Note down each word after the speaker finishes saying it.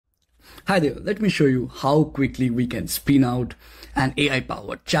Hi there, let me show you how quickly we can spin out an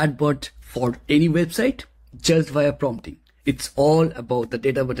AI-powered chatbot for any website just via prompting. It's all about the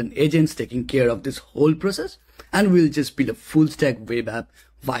Databutton agents taking care of this whole process, and we'll just build a full stack web app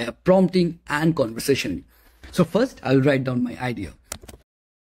via prompting and conversationally. So first, I'll write down my idea.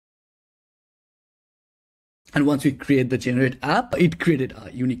 And once we create the generate app, it created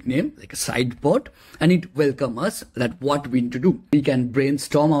a unique name like a sidebot, and it welcomes us that what we need to do. We can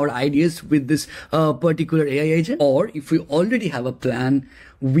brainstorm our ideas with this particular AI agent, or if we already have a plan,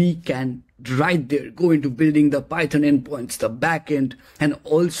 we can right there go into building the Python endpoints, the backend, and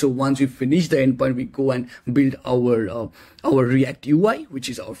also once we finish the endpoint, we go and build our React UI, which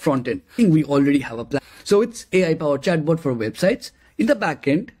is our front end. I think we already have a plan. So it's AI powered chatbot for websites. In the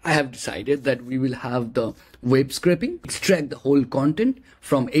backend, I have decided that we will have the web scraping, extract the whole content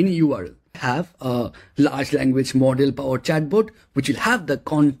from any URL. Have a large language model powered chatbot, which will have the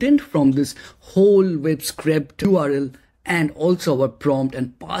content from this whole web scraped URL and also our prompt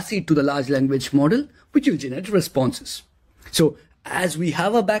and pass it to the large language model, which will generate responses. So as we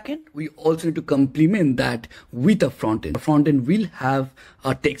have a backend, we also need to complement that with a front end. The front end will have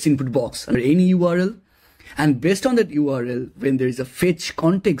a text input box under any URL. And based on that URL, when there is a fetch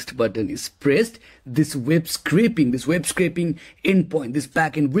context button is pressed, this web scraping endpoint, this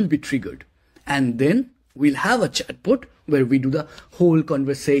backend will be triggered. And then we'll have a chatbot where we do the whole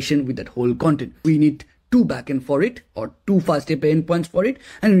conversation with that whole content. We need two backend for it or two fast API endpoints for it,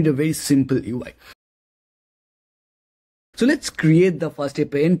 and we need a very simple UI. So let's create the fast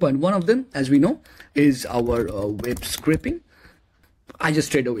API endpoint. One of them, as we know, is our web scraping. I just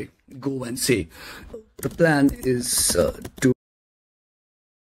straight away go and say, the plan is to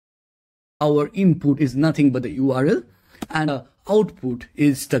our input is nothing but the URL and output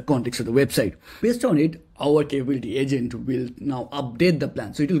is the context of the website. Based on it, our capability agent will now update the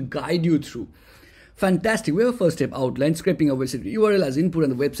plan. So it will guide you through. Fantastic. We have a first step outline, scraping our website URL as input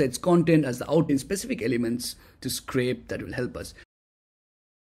and the website's content as the output in specific elements to scrape that will help us.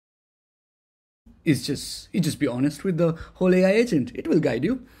 It's just be honest with the whole AI agent. It will guide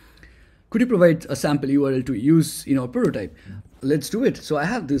you. Could you provide a sample URL to use in our prototype? Let's do it. So I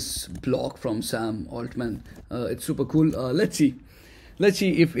have this blog from Sam Altman. It's super cool. Let's see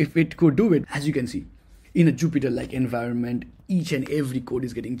if it could do it. As you can see, in a Jupyter-like environment, each and every code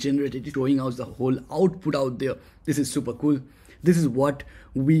is getting generated, showing us the whole output out there. This is super cool. This is what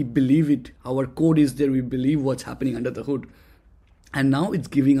we believe it. Our code is there. We believe what's happening under the hood. And now it's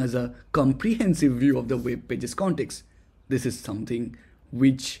giving us a comprehensive view of the web page's context. This is something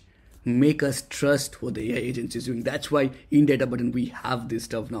which make us trust what the AI agent is doing. That's why in Databutton we have this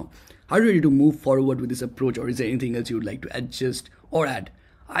stuff now. Are you ready to move forward with this approach, or is there anything else you would like to adjust or add?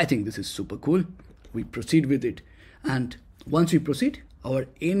 I think this is super cool. We proceed with it. And once we proceed, our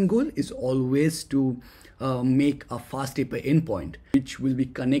end goal is always to make a fast API endpoint, which will be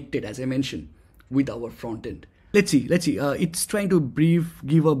connected, as I mentioned, with our front end. Let's see. It's trying to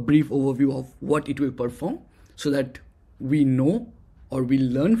give a brief overview of what it will perform so that we know or we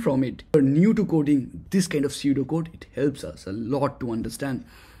learn from it. If you're new to coding, this kind of pseudocode, it helps us a lot to understand.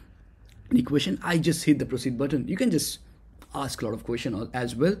 Any question? I just hit the proceed button. You can just ask a lot of questions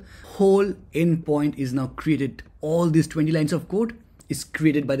as well. Whole endpoint is now created. All these 20 lines of code is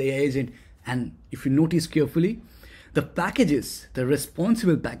created by the AI agent. And if you notice carefully, the packages, the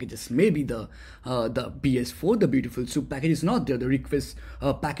responsible packages, maybe the BS4, the beautiful soup package is not there. The request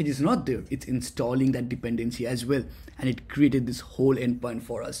package is not there. It's installing that dependency as well. And it created this whole endpoint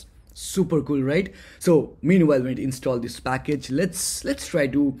for us. Super cool, right? So meanwhile, when it installs this package, let's try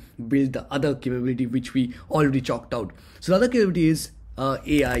to build the other capability which we already chalked out. So the other capability is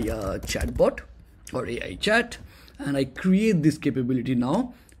AI chatbot or AI chat. And I create this capability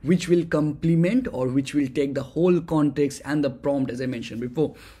now, which will complement or which will take the whole context and the prompt, as I mentioned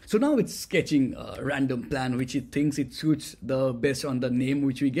before. So now it's sketching a random plan which it thinks it suits the best on the name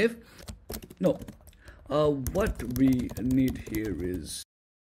which we gave. No, what we need here is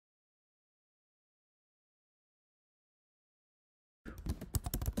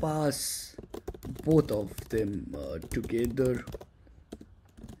pass both of them together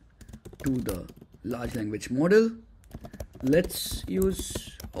to the large language model. Let's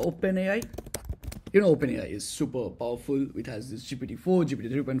use OpenAI. You know, OpenAI is super powerful. It has this GPT-4,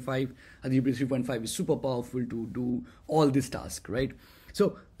 GPT 3.5, and GPT 3.5 is super powerful to do all this task, right?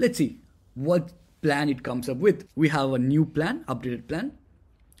 So let's see what plan it comes up with. We have a new plan, updated plan.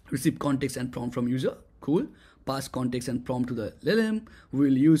 Receive context and prompt from user. Cool. Pass context and prompt to the LLM.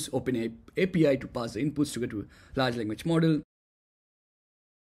 We'll use OpenAI API to pass the inputs to get to large language model.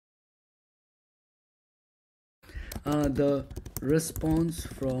 The response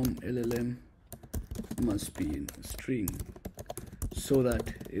from LLM must be in string so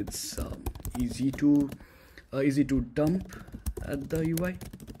that it's easy to dump at the UI.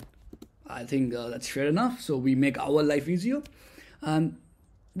 I think that's fair enough. So we make our life easier, and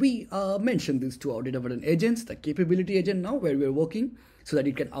we mentioned this to our Databutton agents, the capability agent now where we're working, so that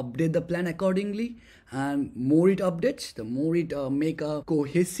it can update the plan accordingly. And more it updates, the more it make a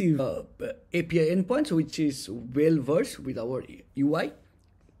cohesive API endpoint, which is well versed with our UI,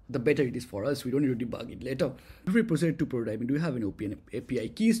 the better it is for us. We don't need to debug it later. If we proceed to prototyping, do we have an open API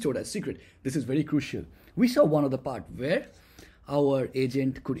key stored as secret? This is very crucial. We saw one of the part where our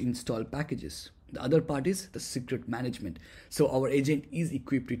agent could install packages. The other part is the secret management. So our agent is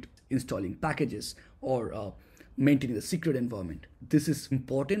equipped with installing packages or maintaining the secret environment. This is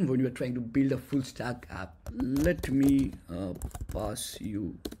important when you are trying to build a full stack app. Let me pass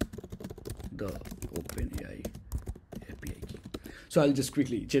you the OpenAI API key. So I'll just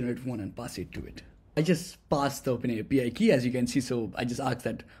quickly generate one and pass it to it. I just passed the OpenAI API key, as you can see. So I just asked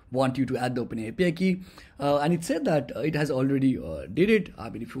that, want you to add the OpenAI API key, and it said that it has already did it. I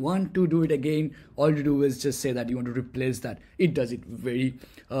mean, if you want to do it again, all you do is just say that you want to replace that. It does it very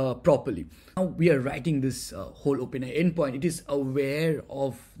properly. Now we are writing this whole OpenAI endpoint. It is aware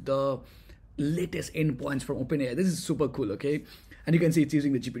of the latest endpoints from OpenAI. This is super cool, okay? And you can see it's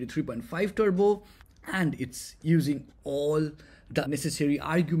using the GPT 3.5 Turbo, and it's using all the necessary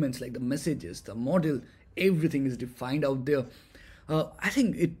arguments like the messages, the model, everything is defined out there. I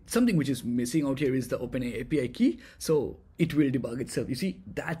think something which is missing out here is the OpenAI API key. So it will debug itself. You see,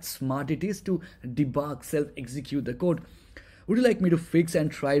 that smart it is to debug, self-execute the code. Would you like me to fix and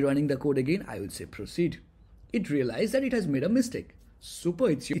try running the code again? I would say proceed. It realized that it has made a mistake. Super,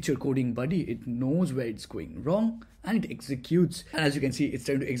 it's your coding buddy. It knows where it's going wrong and it executes. And as you can see, it's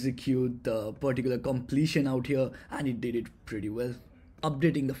trying to execute the particular completion out here, and it did it pretty well.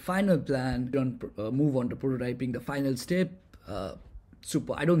 Updating the final plan, move on to prototyping, the final step.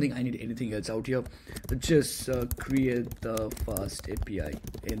 Super, I don't think I need anything else out here. Just create the fast API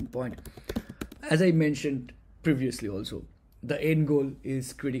endpoint. As I mentioned previously also, the end goal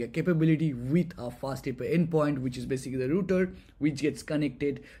is creating a capability with a fast API endpoint, which is basically the router, which gets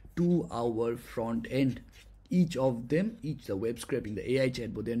connected to our front end. Each of them, the web scraping, the AI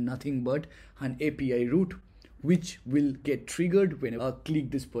chatbot, they're nothing but an API route, which will get triggered when I click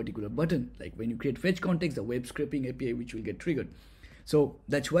this particular button. Like when you create fetch context, the web scraping API, which will get triggered. So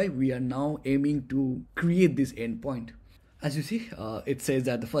that's why we are now aiming to create this endpoint. As you see, it says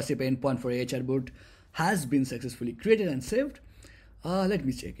that the first API endpoint for AI chatbot has been successfully created and saved. Let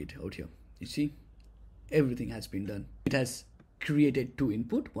me check it out here. You see, everything has been done. It has created two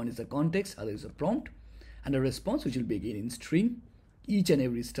input. One is the context, other is a prompt, and a response which will be again in string. Each and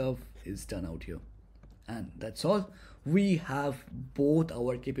every stuff is done out here. And that's all. We have both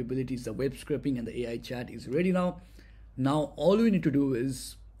our capabilities, the web scraping and the AI chat is ready now. Now all we need to do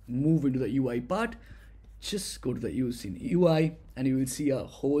is move into the UI part. Just go to the use in UI and you will see a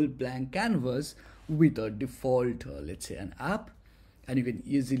whole blank canvas with a default, let's say an app, and you can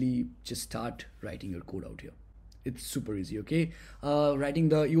easily just start writing your code out here. It's super easy, okay? Writing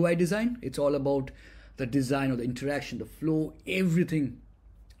the UI design, it's all about the design or the interaction, the flow, everything.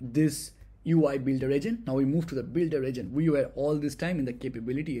 This UI builder agent. Now we move to the builder agent. We were all this time in the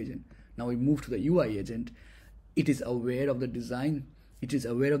capability agent. Now we move to the UI agent. It is aware of the design. It is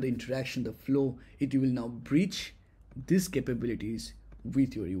aware of the interaction, the flow. It will now breach these capabilities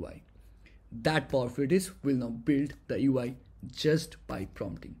with your UI. That powerful it is, will now build the UI just by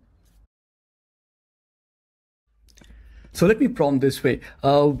prompting. So let me prompt this way.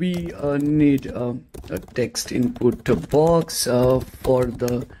 We need a text input box for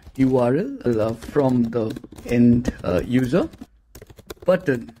the URL from the end user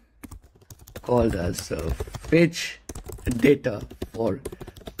button called as fetch data for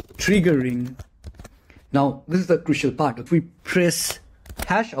triggering. Now this is the crucial part. If we press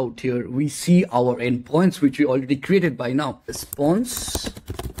hash out here, we see our endpoints which we already created by now. Response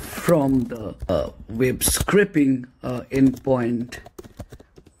from the web scraping endpoint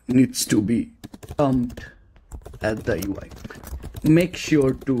needs to be dumped at the UI. Make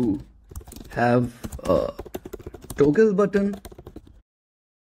sure to have a toggle button.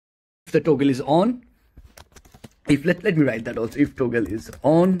 If the toggle is on, let me write that also. If toggle is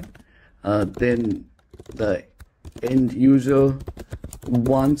on, then the end user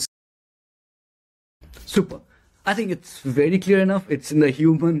wants. Super. I think it's very clear enough. It's in the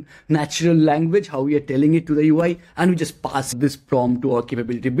human natural language, how we are telling it to the UI, and we just pass this prompt to our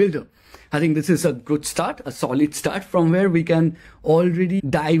capability builder. I think this is a good start, a solid start from where we can already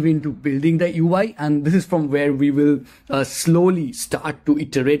dive into building the UI, and this is from where we will slowly start to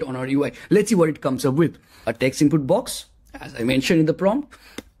iterate on our UI. Let's see what it comes up with. A text input box, as I mentioned in the prompt,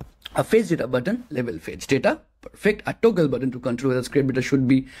 a fetch data button, label fetch data, perfect, a toggle button to control whether the script data should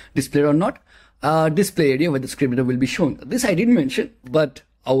be displayed or not, display area where the script data will be shown. This I didn't mention, but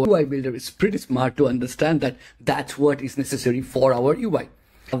our UI builder is pretty smart to understand that that's what is necessary for our UI.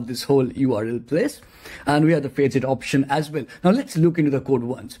 Of this whole URL place, and we have the fetch data option as well. Now let's look into the code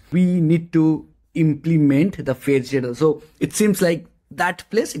once. We need to implement the fetch data. So it seems like that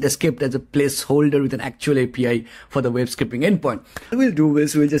place, it has kept as a placeholder with an actual API for the web scraping endpoint. What we'll do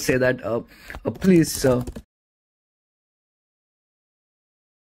is we'll just say that please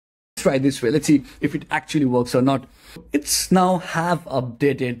try this way. Let's see if it actually works or not. It's now have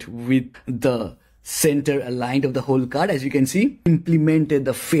updated with the center aligned of the whole card. As you can see, implemented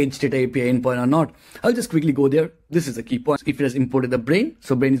the fetch data API endpoint or not. I'll just quickly go there. This is the key point. If it has imported the brain,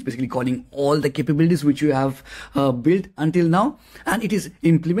 so brain is basically calling all the capabilities which you have built until now, and it is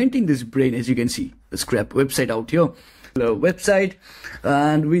implementing this brain. As you can see, the scrap website out here, the website,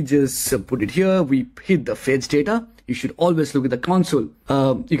 and we just put it here. We hit the fetch data. You should always look at the console.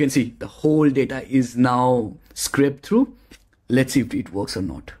 You can see the whole data is now scraped through. Let's see if it works or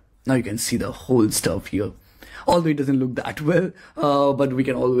not. Now you can see the whole stuff here, although it doesn't look that well, but we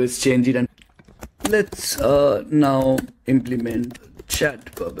can always change it. And let's now implement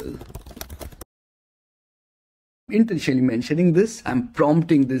chat bubble. Intentionally mentioning this, I'm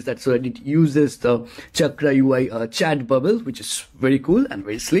prompting this that so that it uses the Chakra UI chat bubble, which is very cool and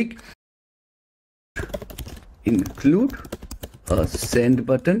very sleek. Include a send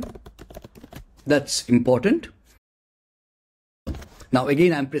button. That's important. Now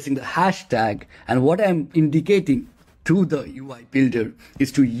again, I'm pressing the hashtag, and what I'm indicating to the UI builder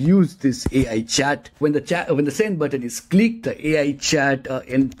is to use this AI chat. When the send button is clicked, the AI chat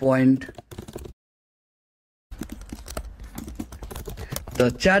endpoint,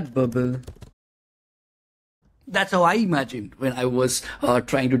 the chat bubble. That's how I imagined when I was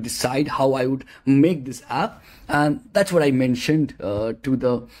trying to decide how I would make this app, and that's what I mentioned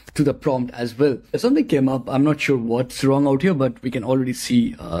to the prompt as well. Something came up. I'm not sure what's wrong out here, but we can already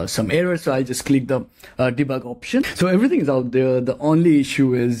see some errors. So I'll just click the debug option. So everything is out there. The only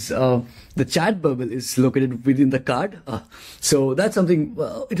issue is the chat bubble is located within the card. So that's something.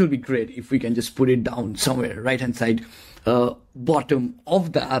 Well, it will be great if we can just put it down somewhere right hand side. Bottom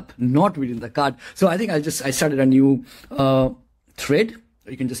of the app, not within the card. So I think I started a new thread.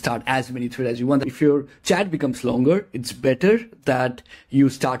 You can just start as many threads as you want. If your chat becomes longer, it's better that you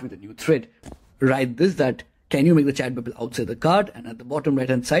start with a new thread. Write this, that can you make the chat bubble outside the card and at the bottom right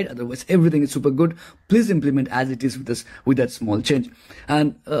hand side, otherwise everything is super good. Please implement as it is with that small change.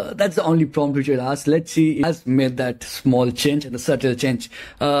 And that's the only prompt which I'll ask. Let's see, it has made that small change and the subtle change.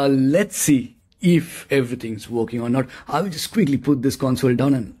 Let's see if everything's working or not. I will just quickly put this console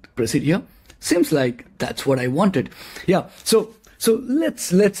down and press it here. Seems like that's what I wanted. Yeah. So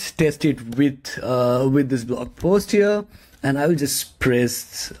let's test it with this blog post here, and I will just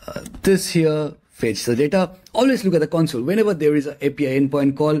press this here. Fetch the data. Always look at the console. Whenever there is an API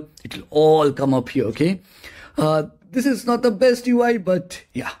endpoint call, it will all come up here. Okay. This is not the best UI, but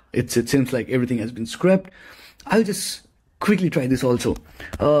yeah, it seems like everything has been scrapped. I'll just quickly try this also.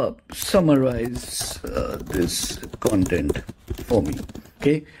 Summarize this content for me.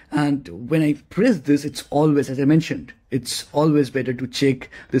 Okay, and when I press this, it's always, as I mentioned, it's always better to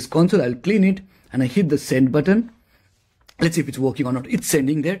check this console. I'll clean it and I hit the send button. Let's see if it's working or not. It's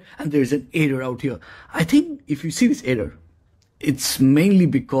sending there, and there is an error out here. I think if you see this error, it's mainly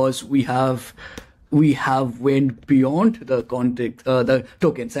because we have went beyond the context, the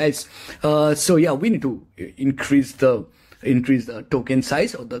token size. So yeah, we need to increase the token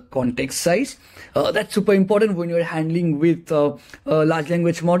size or the context size. That's super important when you're handling with large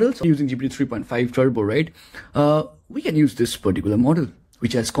language models. Using GPT 3.5 Turbo, right? We can use this particular model,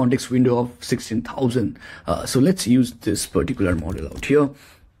 which has context window of 16,000. So let's use this particular model out here.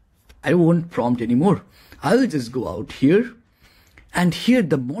 I won't prompt anymore. I'll just go out here, and here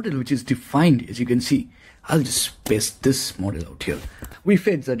the model which is defined, as you can see, I'll just paste this model out here. We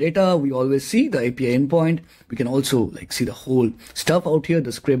fetch the data. We always see the API endpoint. We can also see the whole stuff out here,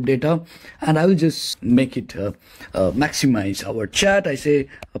 the script data. And I will just make it maximize our chat. I say,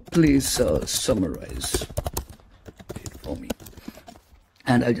 please summarize it for me.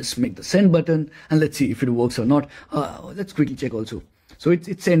 And I'll just make the send button, and let's see if it works or not. Let's quickly check also. So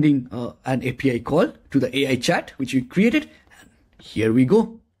it's sending an API call to the AI chat, which we created. And here we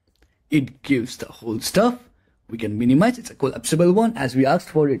go. It gives the whole stuff. We can minimize. It's a collapsible one as we asked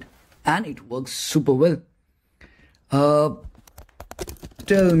for it. And it works super well.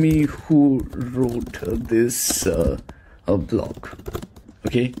 Tell me who wrote this blog.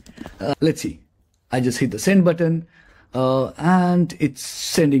 Okay. Let's see. I just hit the send button and it's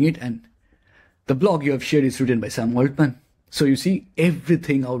sending it. And the blog you have shared is written by Sam Altman. So you see,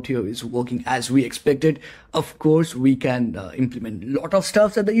 everything out here is working as we expected. Of course, we can implement a lot of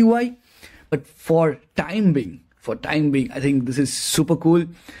stuff at the UI, but for time being, I think this is super cool.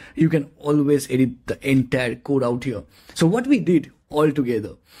 You can always edit the entire code out here. So what we did all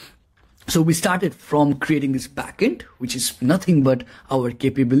together. So we started from creating this backend, which is nothing but our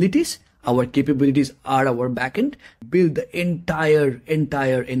capabilities. Our capabilities are our backend. Build the entire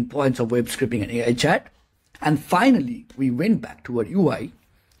endpoints of web scraping and AI chat. And finally, we went back to our UI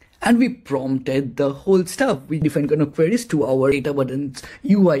and we prompted the whole stuff. We defined kind of queries to our Databutton's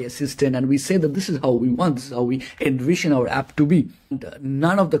UI assistant, and we said that this is how we want, this is how we envision our app to be. And,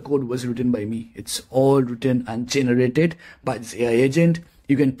 none of the code was written by me. It's all written and generated by this AI agent.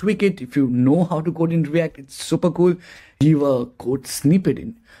 You can tweak it if you know how to code in React. It's super cool. Give a code snippet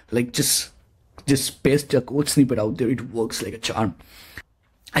in, like just paste a code snippet out there. It works like a charm.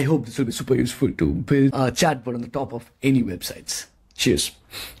 I hope this will be super useful to build a chatbot on the top of any websites. Cheers.